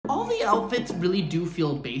the outfits really do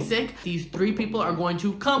feel basic, these three people are going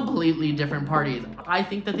to completely different parties. I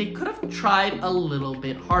think that they could have tried a little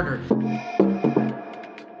bit harder.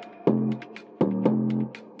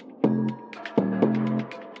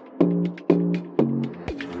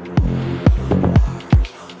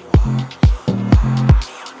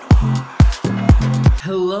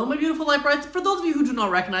 Hello my beautiful light brights. For those of you who do not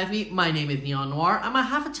recognize me, my name is Neon Noire. I'm a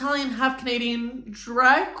half Italian, half Canadian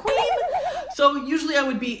drag queen. So usually I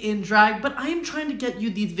would be in drag, but I am trying to get you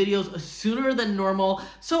these videos sooner than normal.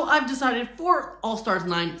 So I've decided for All Stars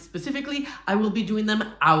 9 specifically, I will be doing them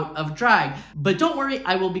out of drag. But don't worry,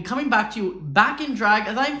 I will be coming back to you back in drag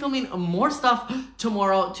as I'm filming more stuff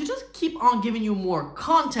tomorrow to just keep on giving you more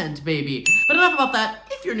content, baby. But enough about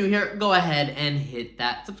that. If you're new here, go ahead and hit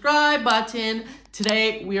that subscribe button.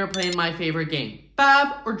 Today, we are playing my favorite game,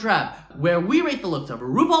 FAB or Drab, where we rate the looks of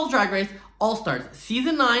RuPaul's Drag Race All-Stars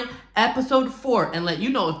Season 9, Episode 4, and let you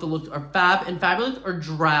know if the looks are fab and fabulous or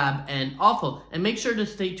drab and awful. And make sure to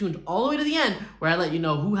stay tuned all the way to the end, where I let you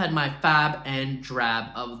know who had my fab and drab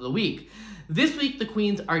of the week. This week, the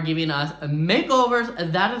queens are giving us makeovers,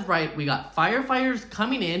 and that is right, we got firefighters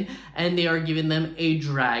coming in, and they are giving them a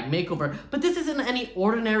drag makeover. But this isn't any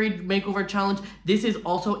ordinary makeover challenge, this is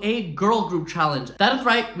also a girl group challenge. That is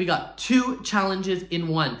right, we got two challenges in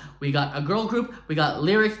one. We got a girl group, we got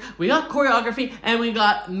lyrics, we got choreography, and we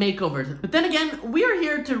got makeovers. But then again, we are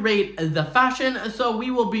here to rate the fashion, so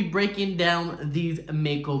we will be breaking down these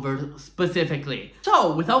makeovers specifically.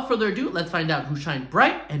 So, without further ado, let's find out who shined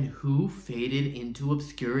bright and who faded into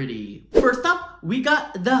obscurity. First up, we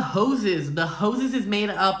got the hoses. The hoses is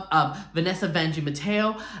made up of Vanessa, Vanjie,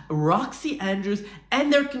 Mateo, Roxxxy Andrews,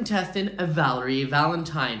 and their contestant Valerie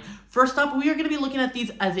Valentine. First up, we are going to be looking at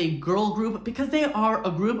these as a girl group because they are a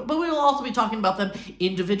group, but we will also be talking about them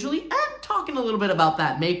individually and talking a little bit about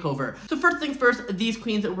that makeover. So first things first, these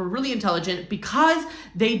queens were really intelligent because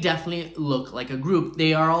they definitely look like a group.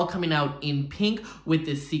 They are all coming out in pink with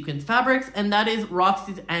this sequins fabrics, and that is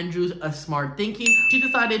Roxxxy Andrews' smart thinking. She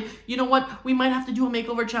decided, you know what, we might have to do a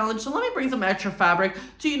makeover challenge, so let me bring some extra fabric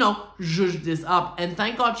to, you know, zhuzh this up. And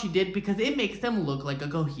thank God she did, because it makes them look like a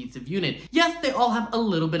cohesive unit. Yes, they all have a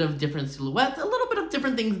little bit of different silhouettes, a little bit of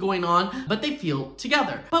different things going on, but they feel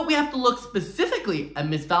together. But we have to look specifically at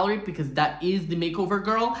Miss Valerie because that is the makeover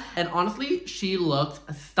girl, and honestly, she looks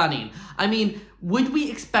stunning. I mean, would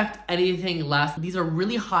we expect anything less? These are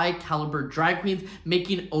really high caliber drag queens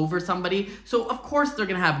making over somebody, so of course they're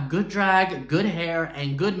gonna have good drag, good hair,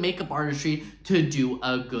 and good makeup artistry to do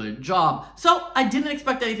a good job. So I didn't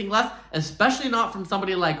expect anything less, especially not from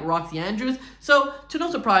somebody like Roxxxy Andrews, so to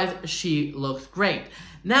no surprise, she looks great.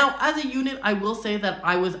 Now, as a unit, I will say that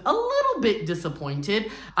I was a little bit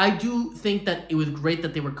disappointed. I do think that it was great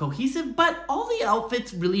that they were cohesive, but all the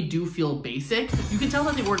outfits really do feel basic. You can tell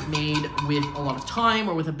that they weren't made with a lot of time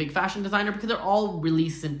or with a big fashion designer because they're all really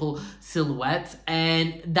simple silhouettes,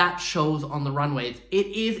 and that shows on the runways. It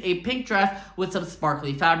is a pink dress with some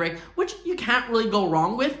sparkly fabric, which you can't really go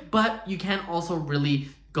wrong with, but you can't also really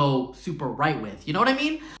go super right with. You know what I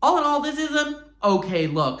mean? All in all, this is an okay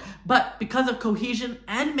look, but because of cohesion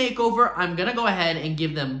and makeover, I'm gonna go ahead and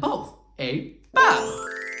give them both a FAB.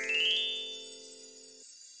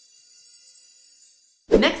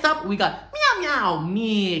 Next up, we got Meow Meow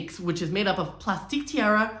Mix, which is made up of Plastique,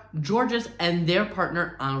 Tiara, Jorgeous, and their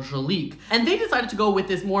partner Angelique. And they decided to go with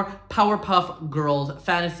this more Powerpuff Girls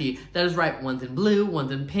fantasy. That is right, one's in blue,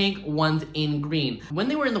 one's in pink, one's in green. When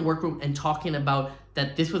they were in the workroom and talking about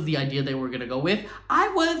that this was the idea they were gonna go with, I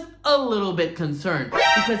was a little bit concerned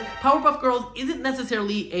because Powerpuff Girls isn't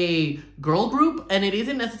necessarily a girl group and it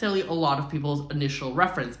isn't necessarily a lot of people's initial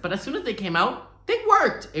reference, but as soon as they came out, they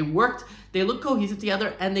worked. It worked. They looked cohesive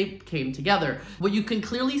together and they came together. What you can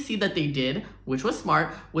clearly see that they did, which was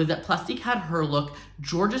smart, was that Plastique had her look,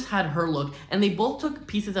 Jorgeous had her look, and they both took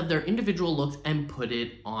pieces of their individual looks and put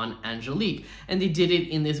it on Angelique. And they did it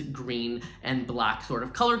in this green and black sort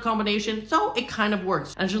of color combination, so it kind of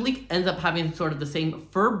works. Angelique ends up having sort of the same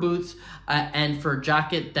fur boots and fur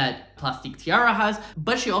jacket that Plastique Tiara has,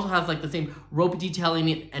 but she also has like the same rope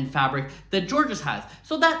detailing and fabric that Jorgeous has.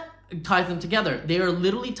 So that ties them together. They are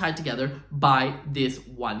literally tied together by this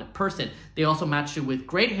one person. They also matched it with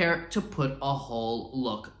great hair to put a whole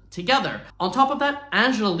look together. On top of that,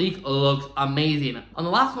 Angelique looks amazing. On the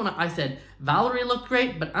last one, I said Valerie looked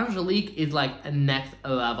great, but Angelique is like a next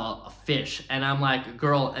level fish. And I'm like,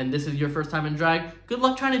 girl, and this is your first time in drag? Good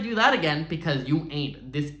luck trying to do that again because you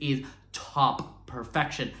ain't. This is top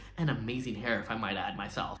perfection. and amazing hair, if I might add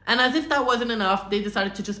myself. And as if that wasn't enough, they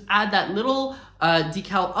decided to just add that little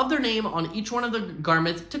decal of their name on each one of the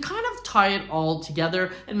garments to kind of tie it all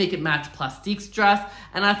together and make it match Plastique's dress.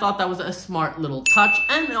 And I thought that was a smart little touch,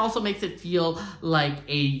 and it also makes it feel like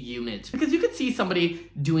a unit. Because you could see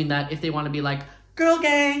somebody doing that if they want to be like, girl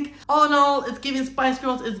gang. All in all, it's giving Spice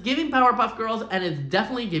Girls, it's giving Powerpuff Girls, and it's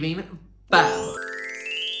definitely giving FAB.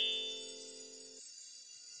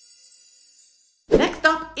 Next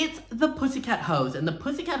up, it's the Pussycat Hose, and the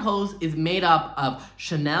Pussycat Hose is made up of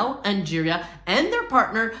Shannel, Angeria, and their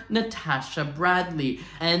partner, Natasha Bradley.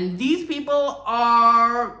 And these people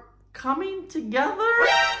are coming together?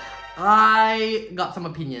 I got some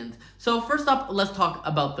opinions. So first up, let's talk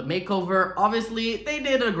about the makeover. Obviously, they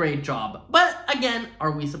did a great job. But again,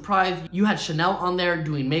 are we surprised? You had Shannel on there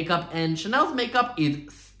doing makeup, and Shannel's makeup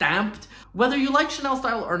is stamped. Whether you like Shannel's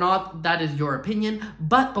style or not, that is your opinion.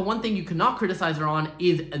 But the one thing you cannot criticize her on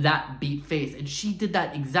is that beat face. And she did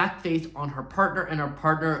that exact face on her partner, and her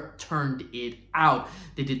partner turned it out.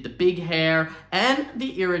 They did the big hair and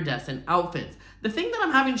the iridescent outfits. The thing that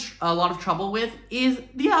I'm having a lot of trouble with is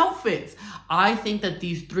the outfits. I think that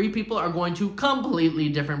these three people are going to completely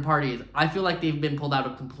different parties. I feel like they've been pulled out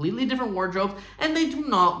of completely different wardrobes, and they do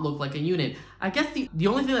not look like a unit. I guess the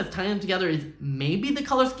only thing that's tying them together is maybe the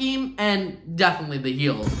color scheme and definitely the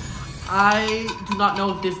heels. I do not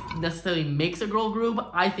know if this necessarily makes a girl group.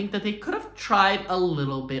 I think that they could have tried a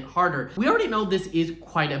little bit harder. We already know this is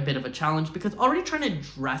quite a bit of a challenge, because already trying to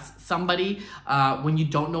dress somebody when you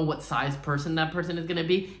don't know what size person that person is going to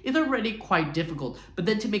be is already quite difficult. But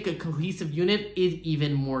then to make a cohesive unit is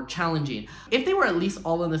even more challenging. If they were at least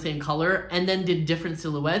all in the same color and then did different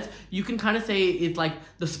silhouettes, you can kind of say it's like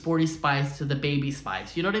the sporty Spice to the baby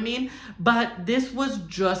Spice. You know what I mean? But this was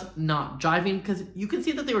just not jiving, because you can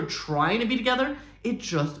see that they were trying to be together, it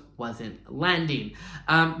just wasn't landing.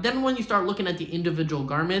 Then when you start looking at the individual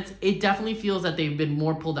garments, it definitely feels that they've been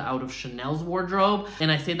more pulled out of Shannel's wardrobe,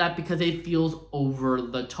 and I say that because it feels over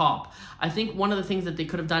the top. I think one of the things that they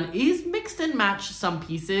could have done is mixed and matched some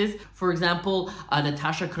pieces. For example,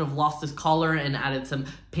 Natasha could have lost this collar and added some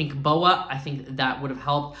pink boa. I think that would have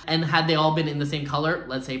helped. And had they all been in the same color,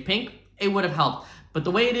 let's say pink, it would have helped. But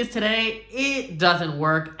the way it is today, it doesn't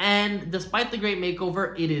work, and despite the great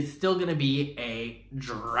makeover, it is still gonna be a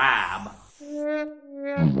drab.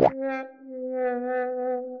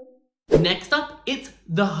 Next up, it's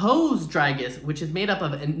the Hose Dragus, which is made up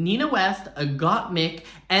of Nina West, a Gotmik,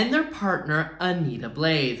 and their partner, Anita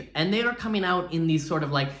Blaze. And they are coming out in these sort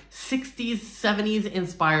of like 60s, 70s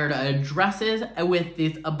inspired dresses with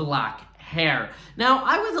this black hair. Now,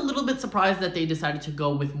 I was a little bit surprised that they decided to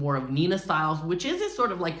go with more of Nina styles, which is this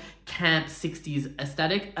sort of like camp 60s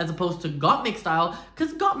aesthetic, as opposed to Gotmik style,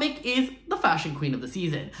 because Gotmik is the fashion queen of the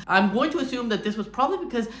season. I'm going to assume that this was probably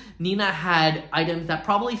because Nina had items that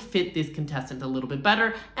probably fit this contestant a little bit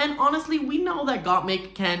better, and honestly, we know that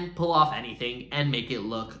Gotmik can pull off anything and make it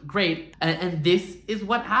look great, and this is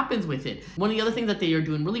what happens with it. One of the other things that they are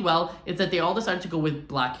doing really well is that they all decided to go with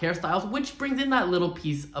black hairstyles, which brings in that little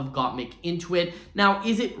piece of Gotmik into it. Now,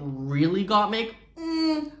 is it really Gotmik?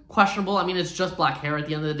 Questionable. I mean, it's just black hair at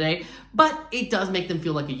the end of the day, but it does make them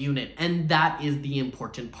feel like a unit, and that is the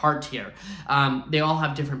important part here. They all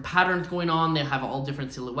have different patterns going on, they have all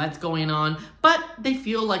different silhouettes going on, but they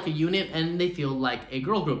feel like a unit and they feel like a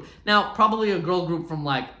girl group. Now, probably a girl group from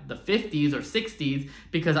like the 50s or 60s,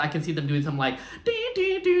 because I can see them doing some like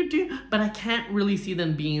but I can't really see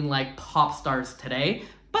them being like pop stars today.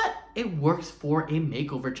 But it works for a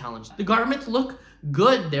makeover challenge. The garments look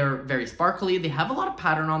good. They're very sparkly. They have a lot of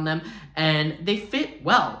pattern on them, and they fit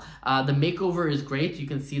well. The makeover is great. You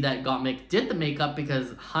can see that Gotmik did the makeup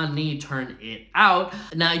because Honey turned it out.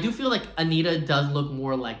 Now, I do feel like Anita does look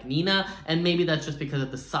more like Nina, and maybe that's just because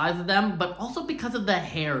of the size of them, but also because of the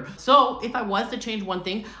hair. So if I was to change one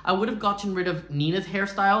thing, I would have gotten rid of Nina's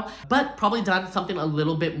hairstyle, but probably done something a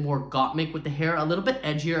little bit more Gotmik with the hair, a little bit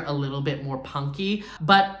edgier, a little bit more punky.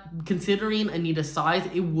 But considering Anita's size,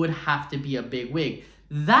 it would have to be a big wig.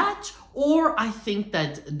 That, or I think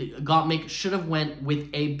that Gotmik should have went with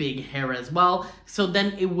a big hair as well, so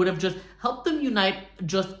then it would have just helped them unite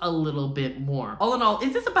just a little bit more. All in all,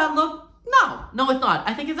 is this a bad look? No, it's not.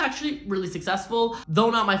 I think it's actually really successful, though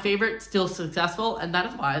not my favorite, still successful, and that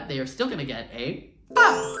is why they are still gonna get a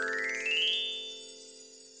FAB.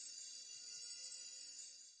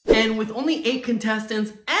 And with only 8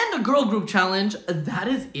 contestants and a girl group challenge, that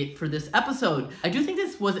is it for this episode. I do think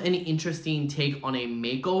this was an interesting take on a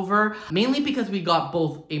makeover, mainly because we got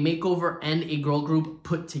both a makeover and a girl group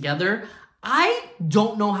put together. I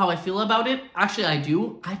don't know how I feel about it. Actually, I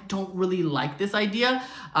do. I don't really like this idea.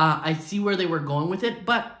 I see where they were going with it,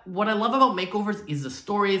 but what I love about makeovers is the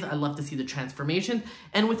stories. I love to see the transformation,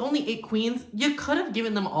 and with only 8 queens, you could have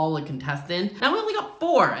given them all a contestant. Now we only got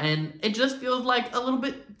 4, and it just feels like a little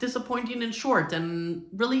bit disappointing and short, and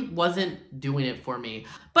really wasn't doing it for me.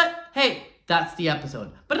 But hey, that's the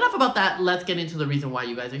episode. But enough about that, let's get into the reason why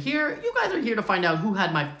you guys are here. You guys are here to find out who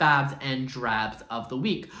had my fabs and drabs of the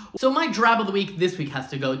week. So my drab of the week this week has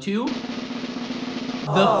to go to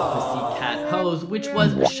the Pussycat Hoes, which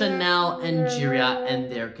was Shannel, Angeria,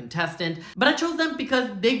 and their contestant. But I chose them because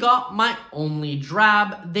they got my only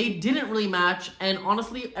drab. They didn't really match, and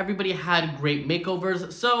honestly, everybody had great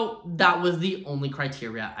makeovers, so that was the only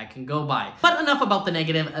criteria I can go by. But enough about the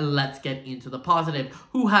negative, let's get into the positive.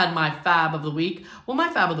 Who had my fab of the week? Well, my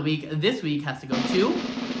fab of the week this week has to go to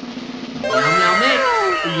Meow Mix.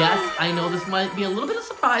 Yes, I know this might be a little bit of a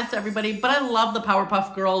surprise to everybody, but I love the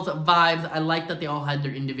Powerpuff Girls vibes. I like that they all had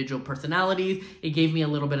their individual personalities. It gave me a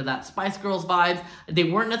little bit of that Spice Girls vibes. They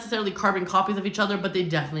weren't necessarily carbon copies of each other, but they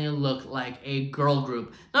definitely looked like a girl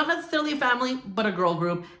group. Not necessarily a family, but a girl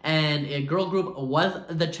group, and a girl group was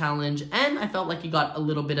the challenge, and I felt like you got a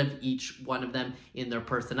little bit of each one of them in their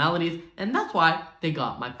personalities, and that's why they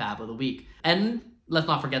got my fab of the week. And let's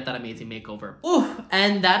not forget that amazing makeover. Oof,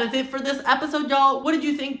 and that is it for this episode, y'all. What did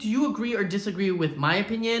you think? Do you agree or disagree with my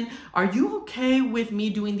opinion? Are you okay with me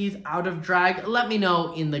doing these out of drag? Let me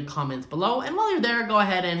know in the comments below. And while you're there, go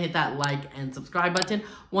ahead and hit that like and subscribe button.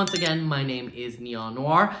 Once again, my name is Neon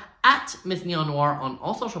Noire, at Miss Neon Noire on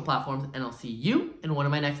all social platforms, and I'll see you in one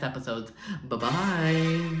of my next episodes.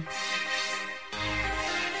 Bye-bye.